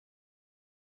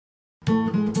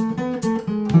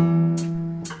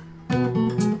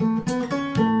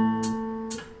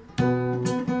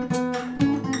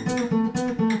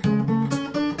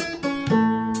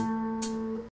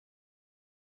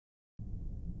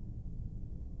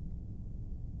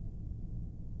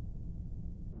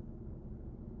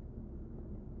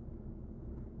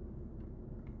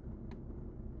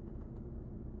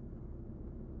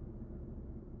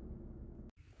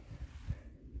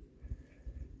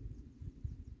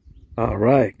All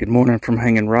right, good morning from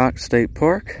Hanging Rock State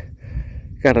Park.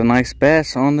 Got a nice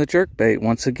bass on the jerkbait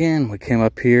once again. We came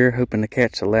up here hoping to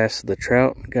catch the last of the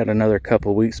trout. Got another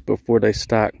couple weeks before they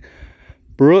stock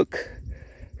brook,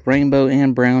 rainbow,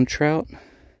 and brown trout.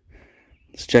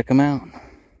 Let's check them out.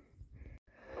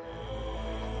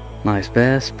 Nice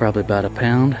bass, probably about a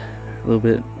pound. A little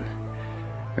bit,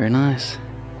 very nice.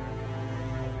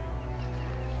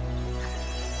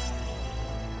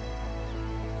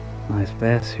 Nice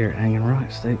bass here at Hanging Rock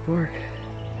State Park.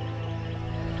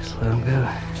 Just let them go.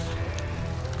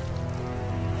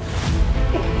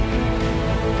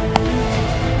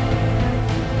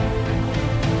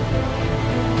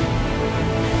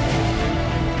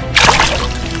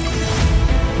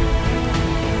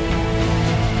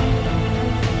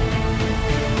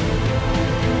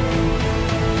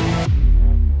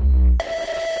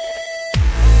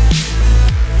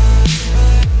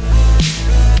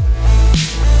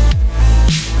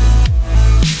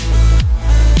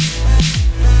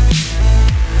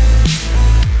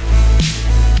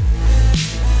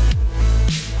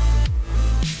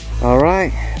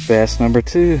 Alright, bass number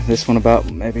 2. This one about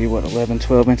maybe, what, 11,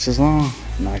 12 inches long.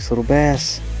 Nice little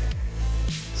bass.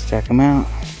 Let's check them out.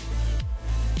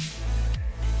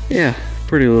 Yeah,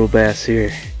 pretty little bass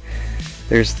here.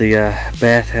 There's the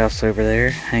bathhouse over there,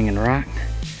 Hanging Rock.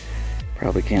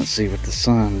 Probably can't see with the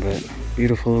sun, but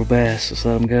beautiful little bass. Let's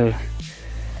let them go.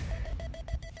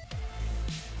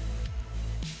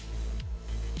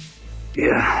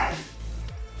 Yeah,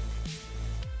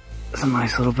 it's a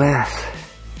nice little bass.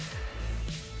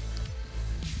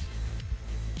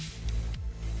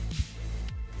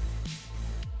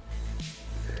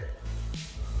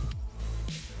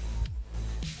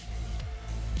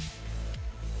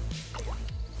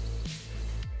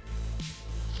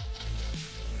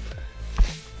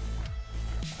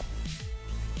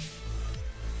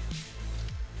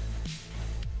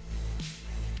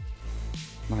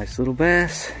 Nice little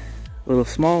bass, little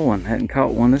small one. Hadn't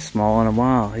caught one this small in a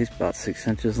while. He's about 6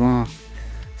 inches long.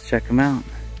 Let's check him out.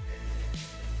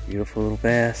 Beautiful little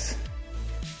bass.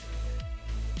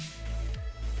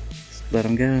 Just let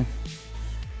him go.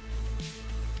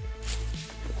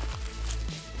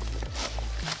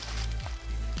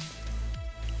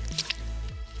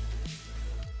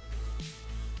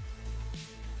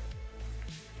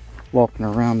 Walking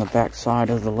around the back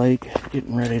side of the lake,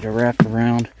 getting ready to wrap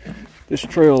around. This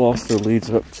trail also leads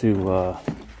up to the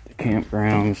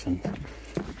campgrounds and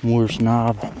Moore's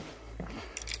Knob.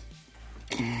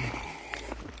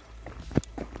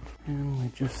 And we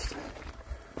just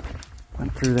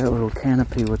went through that little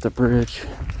canopy with the bridge.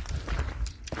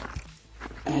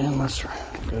 And let's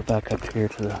go back up here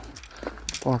to the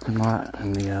parking lot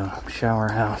and the shower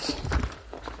house.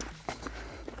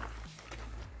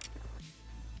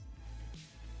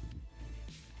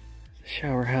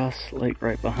 Shower house, lake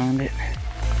right behind it.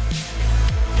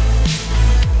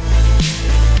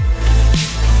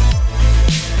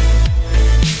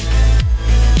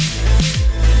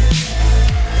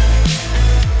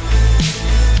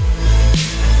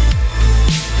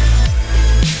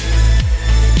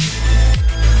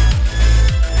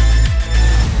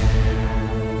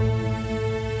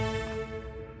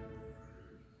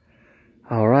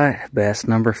 All right, bass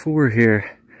number 4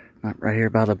 here, right here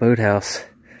by the boathouse.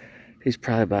 He's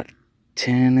probably about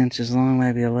 10 inches long,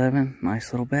 maybe 11.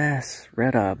 Nice little bass.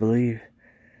 Red eye, I believe.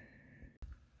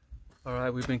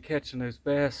 Alright, we've been catching those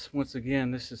bass. Once again,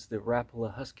 this is the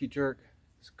Rapala Husky Jerk.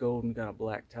 It's golden, got a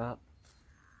black top.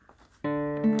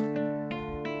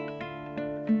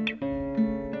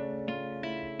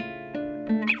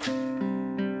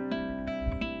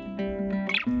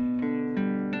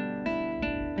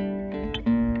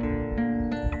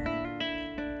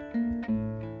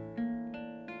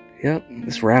 Yep,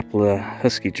 this Rapala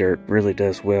Husky Jerk really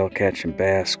does well catching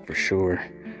bass for sure.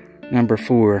 Number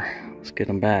 4, let's get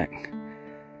them back.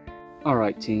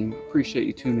 Alright team, appreciate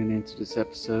you tuning into this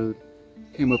episode.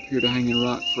 Came up here to Hanging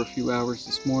Rock for a few hours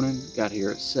this morning. Got here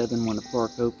at 7 when the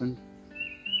park opened.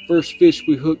 First fish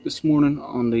we hooked this morning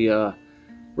on the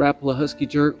Rapala Husky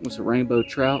Jerk was a rainbow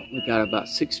trout. We got about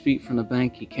 6 feet from the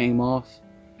bank, he came off.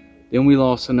 Then we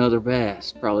lost another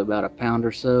bass, probably about a pound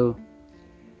or so.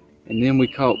 And then we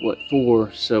caught, what,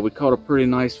 4, so we caught a pretty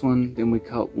nice one, then we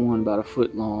caught one about a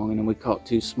foot long, and then we caught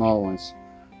 2 small ones.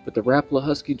 But the Rapala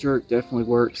Husky Jerk definitely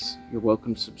works. You're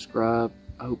welcome to subscribe.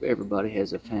 I hope everybody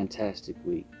has a fantastic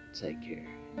week. Take care.